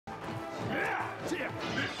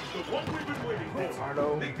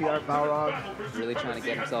Ardo, PR Balrog. Really trying to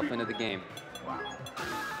get himself into the game. Wow.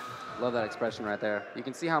 Love that expression right there. You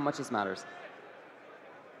can see how much this matters.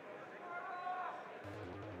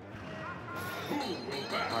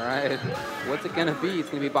 All right, what's it gonna be? It's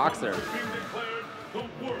gonna be Boxer.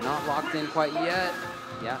 Not locked in quite yet.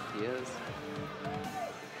 Yeah, he is.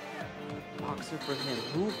 Boxer for him.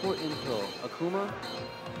 Who for Infil? Akuma?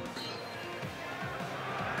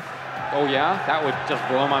 Oh yeah? That would just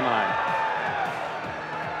blow my mind.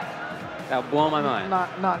 That would blow my mind.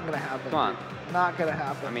 Not gonna happen. Come on. Not gonna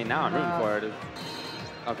happen. I mean, now I'm rooting for it.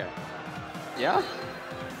 Okay. Yeah?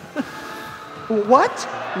 What?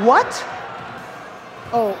 What?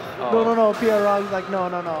 Oh, no. Balrog's like, no.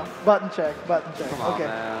 Button check. Come on, okay.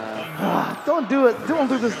 Man. Don't do it. Don't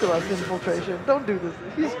do this to us, Infiltration. Don't do this.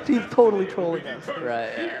 He's totally trolling us.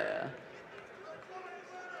 Right, yeah.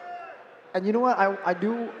 And you know what? I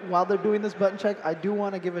do, while they're doing this button check, I do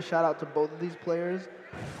want to give a shout out to both of these players.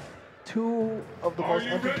 Two of the most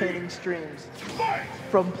entertaining streams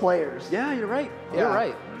from players. Yeah, you're right. Yeah. You're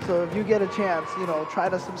right. So if you get a chance, you know, try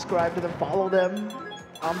to subscribe to them, follow them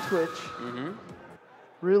on Twitch. Mm-hmm.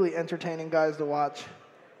 Really entertaining guys to watch.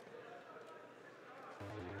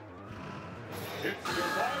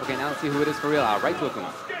 Okay, now let's see who it is for real. Right to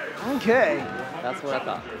Akuma. Okay. That's what I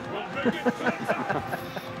thought.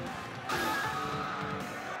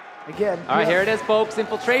 Again. All right, here it is, folks.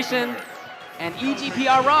 Infiltration and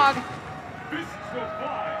EGPR Rog.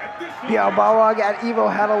 PR Balrog at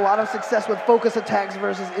Evo had a lot of success with focus attacks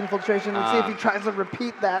versus Infiltration. Let's see if he tries to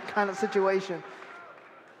repeat that kind of situation.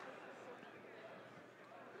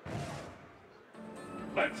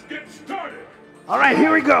 Let's get started. All right,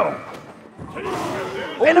 here we go.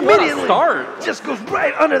 Oh, and immediately, start. just goes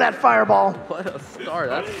right under that fireball. What a start.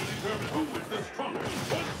 That's...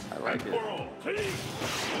 I like it.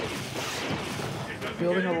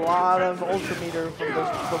 Building a lot of ultrameter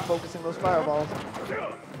from focusing those fireballs.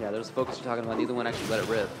 Yeah, there's focus you're talking about. Neither one actually let it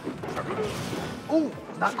rip. Ooh,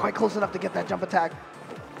 not quite close enough to get that jump attack.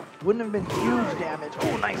 Wouldn't have been huge damage.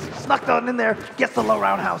 Oh, nice. Snuck on in there. Gets the low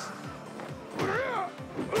roundhouse.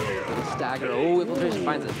 Little stagger. Oh, Infiltration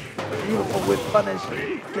finds it. Beautiful whip punish.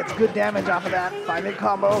 Gets good damage off of that. 5-hit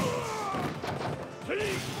combo.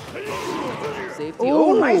 Safety.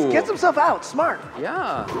 Oh, nice. Gets himself out. Smart.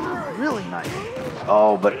 Yeah. Really nice.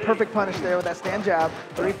 Oh, but perfect punish there with that stand jab.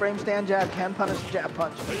 3-frame stand jab can punish jab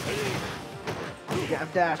punch.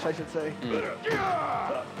 Jab dash, I should say.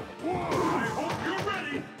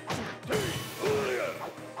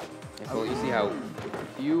 So you see how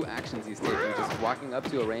few actions he's taking, just walking up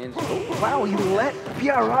to a range. Wow, he let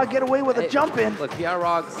PR Rog get away with a jump in. Look, PR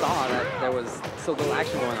Rog saw that there was so little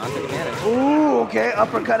action going on, took advantage. Ooh, okay,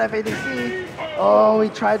 uppercut FADC. Oh, he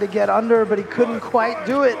tried to get under, but he couldn't quite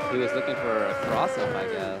do it. He was looking for a cross-up, I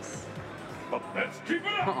guess. Let's keep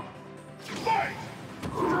it up. Fight!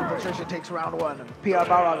 Infiltration takes round one. PR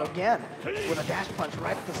Balrog again with a dash punch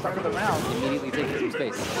right at the start of the round. Immediately taking some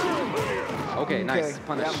space. Okay, nice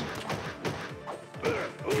punish. Yep.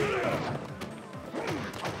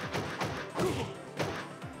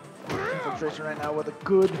 Infiltration right now with a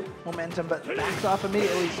good momentum, but backs off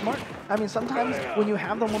immediately. Smart. I mean, sometimes when you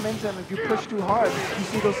have the momentum, if you push too hard, you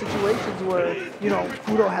see those situations where, you know,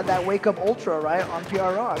 Fudo had that wake-up ultra, right, on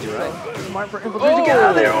PR Rog. You're right. So smart for Infiltration to get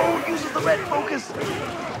out of there. Oh, uses the red focus.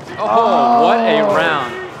 Oh, what a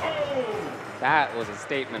round. That was a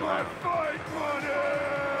statement round.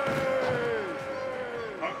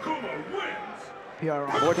 PR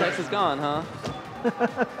Rog. Vortex is gone, huh?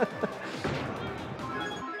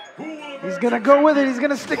 He's going to go with it. He's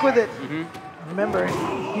going to stick with it. Remember,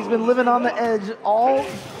 he's been living on the edge all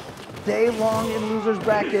day long in loser's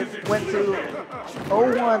bracket. Went to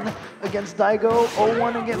 0-1 against Daigo,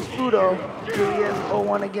 0-1 against Fudo. Here he is,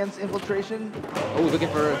 0-1 against Infiltration. Oh, looking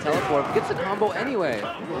for a teleport. Gets a combo anyway.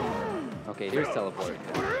 Okay, here's teleport.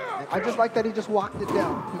 I just like that he just walked it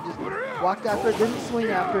down. He just walked after it, didn't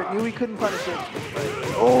swing after it, knew he couldn't punish it.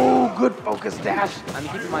 Oh, good focus dash. I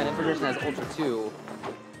mean, keep in mind, Infiltration has Ultra 2,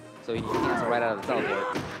 so he can cancel right out of the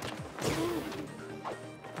teleport.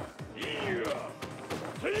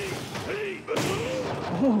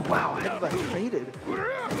 Oh, wow, headbutt traded.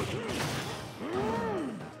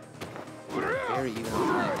 Very even on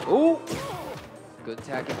time. Oh! Good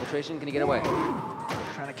attack, Infiltration. Can he get away?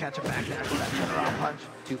 Trying to catch a back dash with that turnaround punch.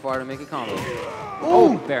 Too far to make a combo. Ooh,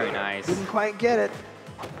 Oh, very nice. didn't quite get it.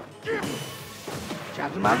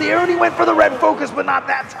 Trapped him out of the air and he went for the red focus, but not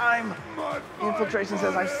that time. Infiltration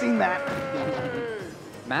says, I've seen that.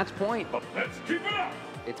 Match point. Let's keep it up.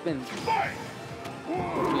 It's been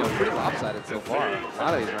you know, pretty lopsided so far. A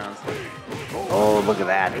lot of these rounds. Oh, look at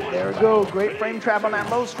that. There we go. Great frame trap on that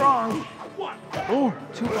low strong. Oh,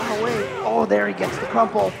 too far away. Oh, there he gets the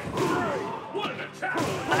crumple.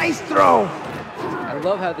 Nice throw. I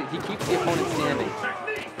love how he keeps the opponent standing.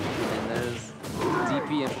 And there's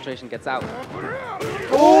DP Infiltration gets out.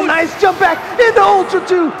 Oh, nice jump back into Ultra 2.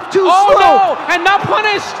 Too Oh, slow. no! And not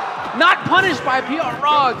punished! Not punished by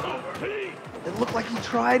Balrog. It looked like he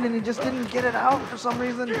tried and he just didn't get it out for some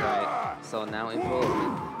reason. Right. So now Info,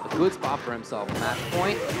 a good spot for himself. Match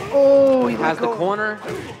point. Oh, he Has the corner.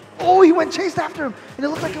 Oh, he went chased after him, and it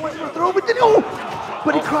looked like he went for a throw, but didn't. Oh,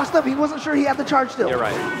 but he crossed up. He wasn't sure he had the charge still. You're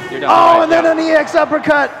right. You're done. Oh, right. and then an EX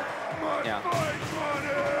uppercut. Yeah.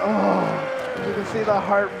 Oh, you can see the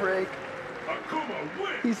heartbreak.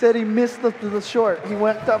 He said he missed the short. He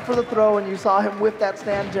went up for the throw, and you saw him whip that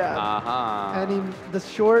stand jab. Uh-huh. And the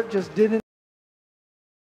short just didn't